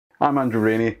I'm Andrew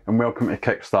Rainey and welcome to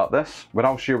Kickstart This, where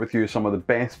I'll share with you some of the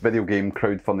best video game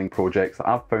crowdfunding projects that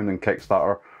I've found on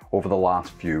Kickstarter over the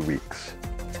last few weeks.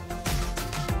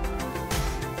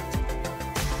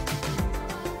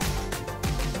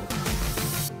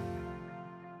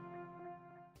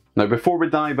 Now, before we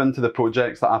dive into the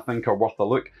projects that I think are worth a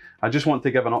look, I just want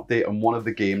to give an update on one of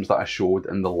the games that I showed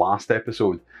in the last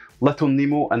episode. Little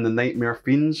Nemo and the Nightmare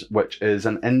Fiends, which is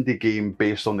an indie game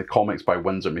based on the comics by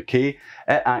Winsor McCay,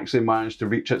 it actually managed to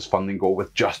reach its funding goal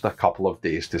with just a couple of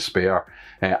days to spare.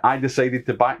 I decided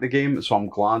to back the game, so I'm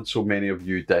glad so many of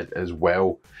you did as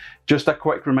well. Just a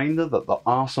quick reminder that there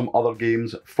are some other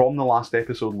games from the last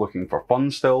episode looking for fun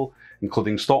still,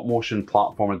 including stop motion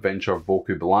platform adventure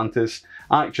Voku Volantis,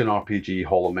 action RPG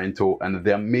Holomento, and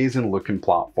the amazing looking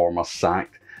platformer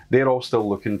Sacked. They're all still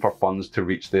looking for funds to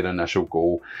reach their initial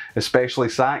goal. Especially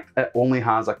Sacked, it only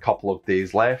has a couple of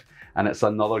days left, and it's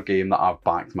another game that I've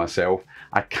backed myself.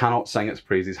 I cannot sing its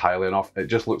praises highly enough. It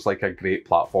just looks like a great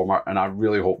platformer, and I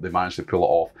really hope they manage to pull it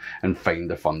off and find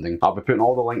the funding. I'll be putting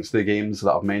all the links to the games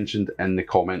that I've mentioned in the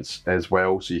comments as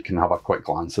well, so you can have a quick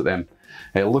glance at them.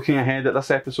 Looking ahead at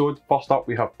this episode, first up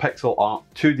we have pixel art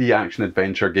 2D action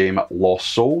adventure game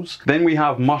Lost Souls. Then we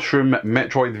have mushroom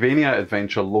Metroidvania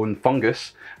adventure Lone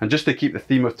Fungus. And just to keep the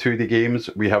theme of 2D games,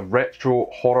 we have retro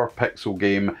horror pixel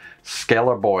game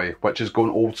Skeler, which is going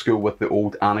old school with the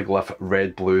old anaglyph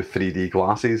red-blue 3D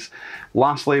glasses.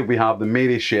 Lastly, we have the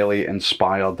Mary Shelley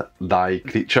inspired Thy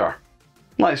Creature.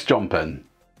 Let's jump in.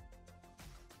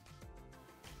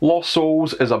 Lost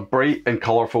Souls is a bright and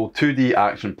colourful 2D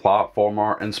action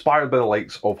platformer inspired by the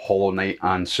likes of Hollow Knight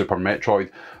and Super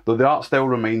Metroid, though the art style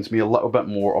reminds me a little bit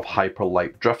more of Hyper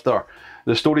Light Drifter.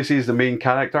 The story sees the main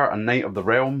character, a knight of the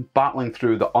realm, battling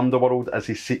through the underworld as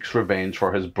he seeks revenge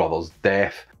for his brother's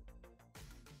death.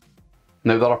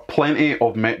 Now, there are plenty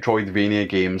of Metroidvania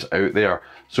games out there,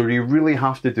 so you really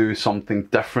have to do something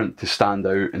different to stand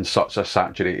out in such a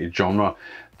saturated genre.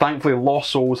 Thankfully,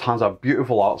 Lost Souls has a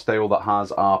beautiful art style that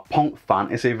has a punk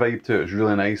fantasy vibe to it. It's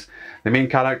really nice. The main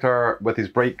character, with his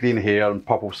bright green hair and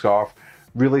purple scarf,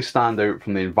 really stand out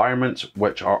from the environments,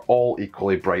 which are all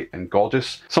equally bright and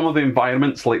gorgeous. Some of the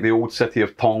environments, like the old city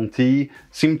of Tong Ti,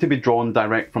 seem to be drawn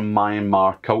direct from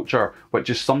Myanmar culture,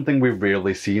 which is something we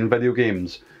rarely see in video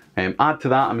games. Add to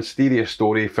that a mysterious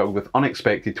story filled with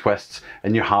unexpected twists,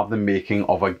 and you have the making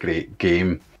of a great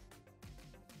game.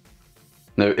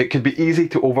 Now, it could be easy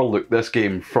to overlook this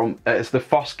game. It's the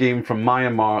first game from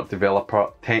Myanmar developer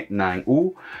Tet Nang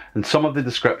Oo, and some of the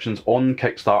descriptions on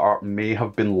Kickstarter may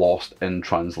have been lost in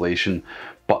translation.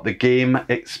 But the game,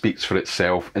 it speaks for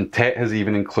itself, and Tet has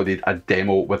even included a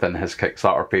demo within his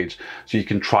Kickstarter page, so you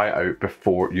can try it out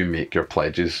before you make your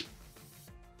pledges.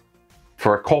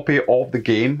 For a copy of the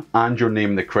game and your name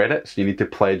in the credits, you need to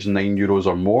pledge €9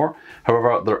 or more.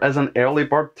 However, there is an early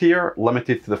bird tier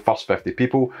limited to the first 50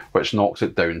 people, which knocks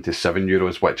it down to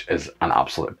 €7, which is an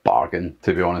absolute bargain,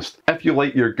 to be honest. If you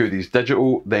like your goodies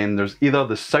digital, then there's either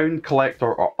the sound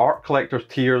collector or art collector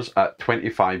tiers at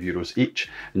 €25 each,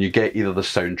 and you get either the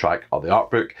soundtrack or the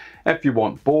art book. If you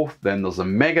want both, then there's a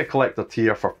mega collector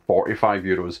tier for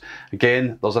 €45.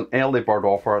 Again, there's an early bird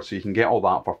offer, so you can get all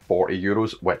that for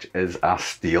 €40, which is a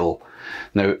steal.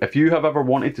 Now, if you have ever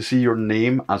wanted to see your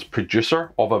name as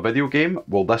producer of a video game,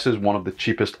 well, this is one of the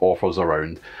cheapest offers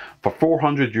around. For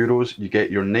 €400, you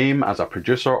get your name as a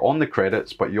producer on the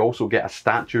credits, but you also get a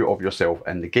statue of yourself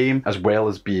in the game, as well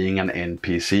as being an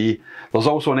NPC. There's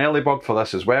also an early bird for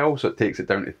this as well, so it takes it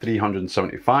down to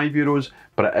 €375,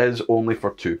 but it is only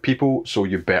for 2 people, so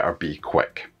you better be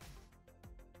quick.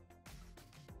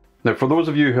 Now, for those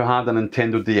of you who had a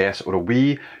Nintendo DS or a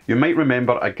Wii, you might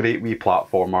remember a great Wii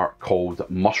platformer called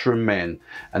Mushroom Men,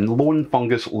 and Lone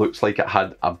Fungus looks like it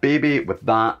had a baby with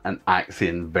that and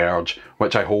Axiom Verge,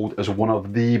 which I hold as one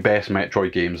of the best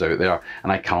Metroid games out there,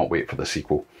 and I cannot wait for the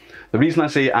sequel. The reason I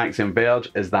say Axiom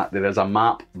Verge is that there is a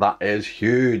map that is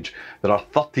huge. There are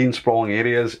 13 sprawling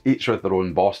areas, each with their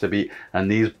own boss to beat,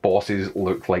 and these bosses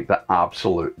look like the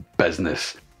absolute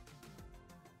business.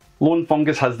 Lone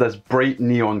Fungus has this bright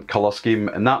neon colour scheme,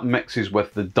 and that mixes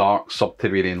with the dark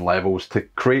subterranean levels to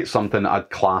create something I'd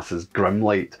class as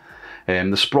grimlight.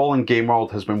 The sprawling game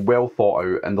world has been well thought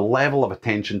out, and the level of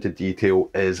attention to detail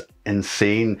is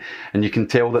insane, and you can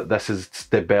tell that this is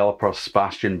developer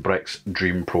Sebastian Brick's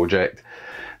dream project.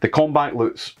 The combat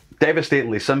looks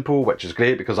devastatingly simple, which is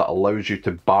great because it allows you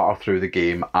to batter through the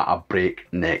game at a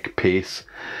breakneck pace.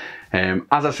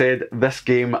 As I said, this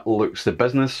game looks the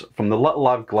business. From the little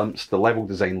I've glimpsed, the level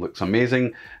design looks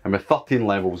amazing, and with 13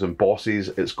 levels and bosses,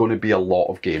 it's going to be a lot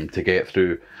of game to get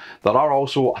through. There are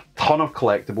also a ton of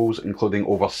collectibles, including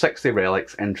over 60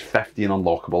 relics and 15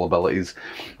 unlockable abilities.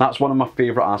 That's one of my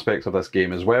favourite aspects of this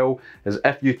game as well, is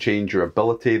if you change your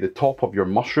ability, the top of your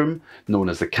mushroom, known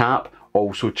as the cap,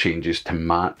 also changes to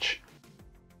match.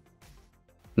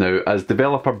 Now, as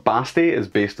developer Basti is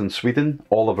based in Sweden,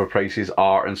 all of our prices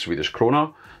are in Swedish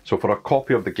krona. So for a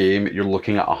copy of the game, you're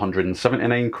looking at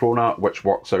 179 krona, which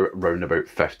works out around about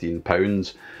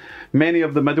 £15. Many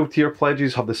of the middle tier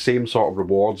pledges have the same sort of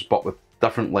rewards, but with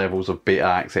different levels of beta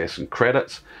access and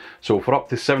credits. So for up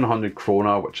to 700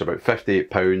 krona, which is about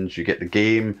 £58, you get the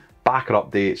game, backer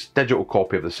updates, digital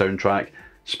copy of the soundtrack,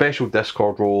 special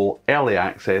Discord role, early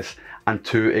access, and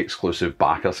 2 exclusive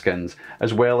backer skins,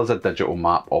 as well as a digital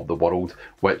map of the world,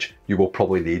 which you will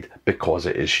probably need because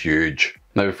it is huge.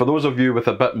 Now, for those of you with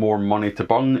a bit more money to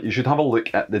burn, you should have a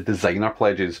look at the designer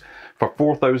pledges. For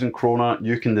 4,000 krona,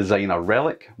 you can design a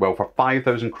relic, while for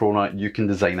 5,000 krona, you can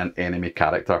design an enemy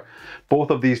character.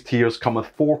 Both of these tiers come with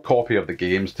 4 copies of the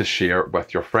games to share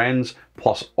with your friends,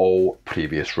 plus all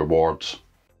previous rewards.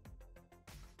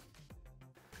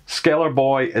 Skeler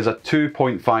Boy is a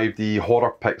 2.5D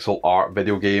horror pixel art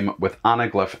video game with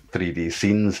anaglyph 3D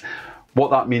scenes. What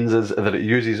that means is that it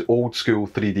uses old school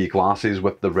 3D glasses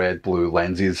with the red-blue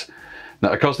lenses.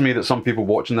 Now, it occurs to me that some people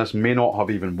watching this may not have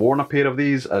even worn a pair of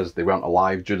these, as they weren't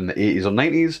alive during the 80s or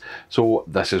 90s, so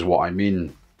this is what I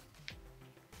mean.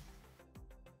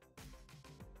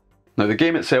 Now, the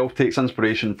game itself takes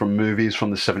inspiration from movies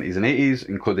from the 70s and 80s,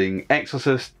 including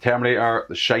Exorcist, Terminator,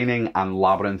 The Shining and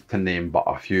Labyrinth, to name but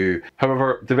a few.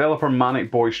 However, developer Manic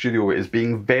Boy Studio is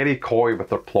being very coy with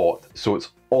their plot, so it's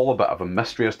all a bit of a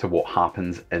mystery as to what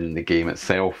happens in the game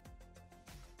itself.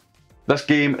 This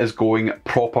game is going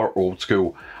proper old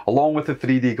school. Along with the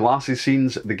 3D glasses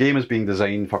scenes, the game is being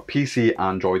designed for PC,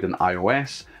 Android and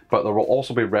iOS, but there will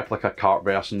also be replica cart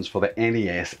versions for the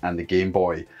NES and the Game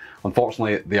Boy.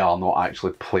 Unfortunately, they are not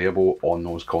actually playable on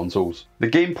those consoles. The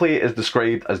gameplay is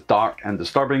described as dark and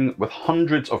disturbing, with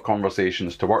hundreds of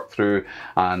conversations to work through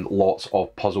and lots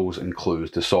of puzzles and clues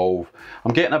to solve.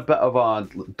 I'm getting a bit of a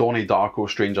Donnie Darko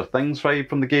Stranger Things vibe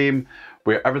from the game,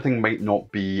 where everything might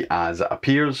not be as it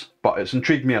appears, but it's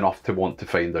intrigued me enough to want to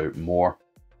find out more.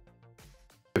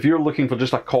 If you're looking for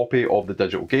just a copy of the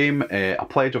digital game, a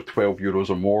pledge of €12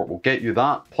 or more will get you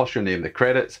that, plus your name, the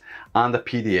credits, and a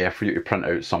PDF for you to print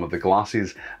out some of the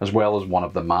glasses, as well as one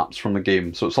of the maps from the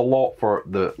game. So it's a lot for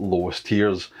the lowest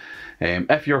tiers.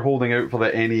 If you're holding out for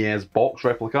the NES box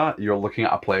replica, you're looking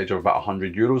at a pledge of about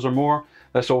 €100 or more.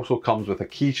 This also comes with a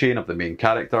keychain of the main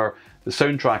character, the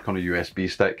soundtrack on a USB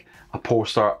stick, a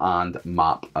poster and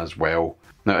map as well.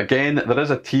 Now again, there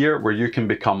is a tier where you can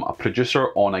become a producer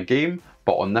on a game,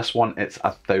 but on this one it's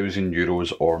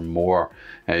 €1,000 or more.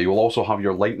 You'll also have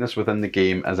your likeness within the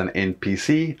game as an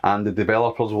NPC, and the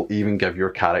developers will even give your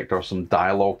character some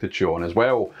dialogue to chew on as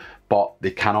well, but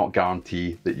they cannot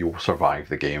guarantee that you'll survive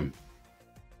the game.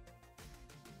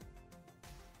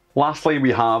 Lastly,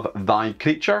 we have Thy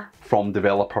Creature from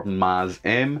developer Maz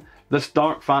M. This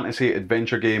dark fantasy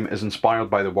adventure game is inspired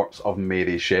by the works of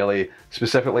Mary Shelley,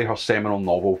 specifically her seminal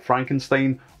novel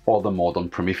Frankenstein or the Modern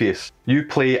Prometheus. You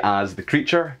play as the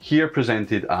creature, here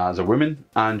presented as a woman,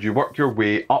 and you work your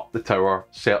way up the tower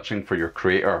searching for your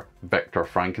creator, Victor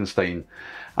Frankenstein.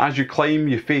 As you climb,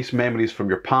 you face memories from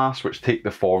your past which take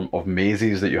the form of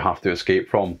mazes that you have to escape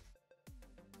from.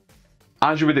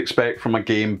 As you would expect from a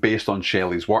game based on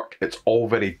Shelley's work, it's all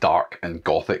very dark and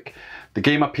gothic. The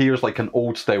game appears like an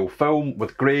old style film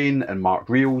with grain and marked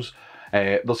reels.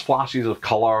 There's flashes of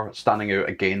colour standing out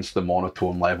against the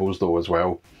monotone levels though as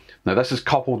well. Now this is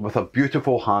coupled with a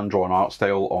beautiful hand-drawn art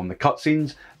style on the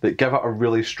cutscenes that give it a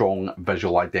really strong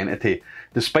visual identity.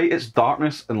 Despite its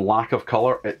darkness and lack of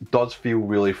colour, it does feel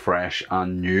really fresh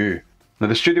and new. Now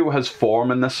the studio has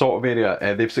form in this sort of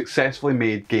area. They've successfully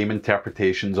made game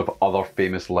interpretations of other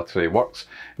famous literary works,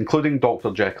 including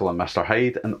Dr. Jekyll and Mr.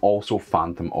 Hyde and also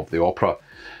Phantom of the Opera.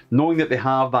 Knowing that they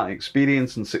have that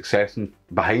experience and success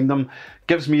behind them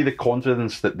gives me the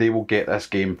confidence that they will get this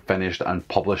game finished and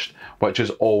published, which is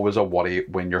always a worry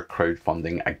when you're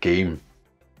crowdfunding a game.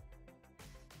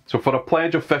 So for a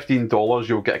pledge of $15,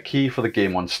 you'll get a key for the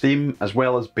game on Steam, as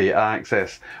well as beta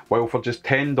access, while for just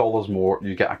 $10 more,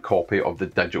 you get a copy of the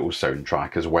digital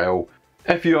soundtrack as well.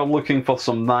 If you are looking for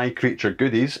some Thy Creature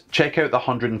goodies, check out the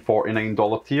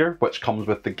 $149 tier, which comes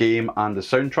with the game and the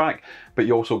soundtrack, but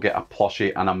you also get a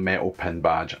plushie and a metal pin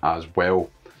badge as well.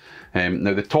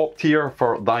 Now the top tier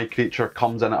for Thy Creature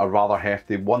comes in at a rather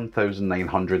hefty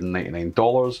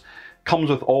 $1,999. Comes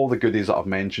with all the goodies that I've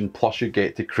mentioned, plus you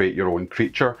get to create your own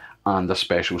creature and a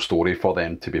special story for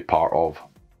them to be part of.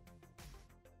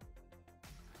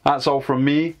 That's all from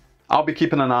me. I'll be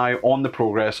keeping an eye on the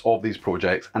progress of these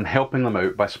projects and helping them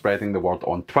out by spreading the word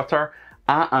on Twitter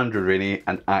at Andrew Rainey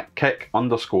and at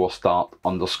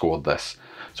Kick_Start_This.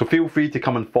 So feel free to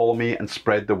come and follow me and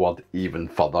spread the word even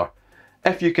further.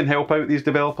 If you can help out these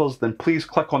developers, then please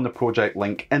click on the project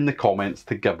link in the comments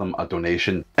to give them a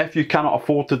donation. If you cannot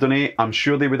afford to donate, I'm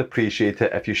sure they would appreciate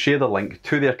it if you share the link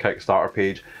to their Kickstarter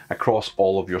page across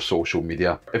all of your social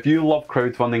media. If you love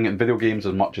crowdfunding and video games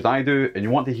as much as I do, and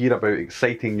you want to hear about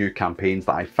exciting new campaigns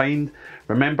that I find,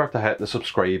 remember to hit the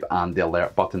subscribe and the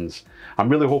alert buttons. I'm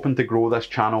really hoping to grow this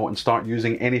channel and start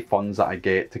using any funds that I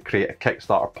get to create a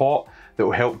Kickstarter pot that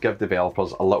will help give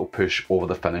developers a little push over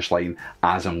the finish line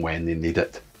as and when they need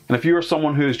it. And if you are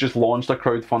someone who has just launched a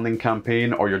crowdfunding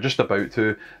campaign, or you're just about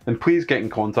to, then please get in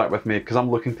contact with me, because I'm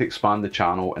looking to expand the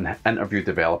channel and interview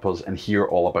developers and hear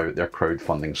all about their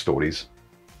crowdfunding stories.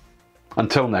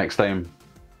 Until next time.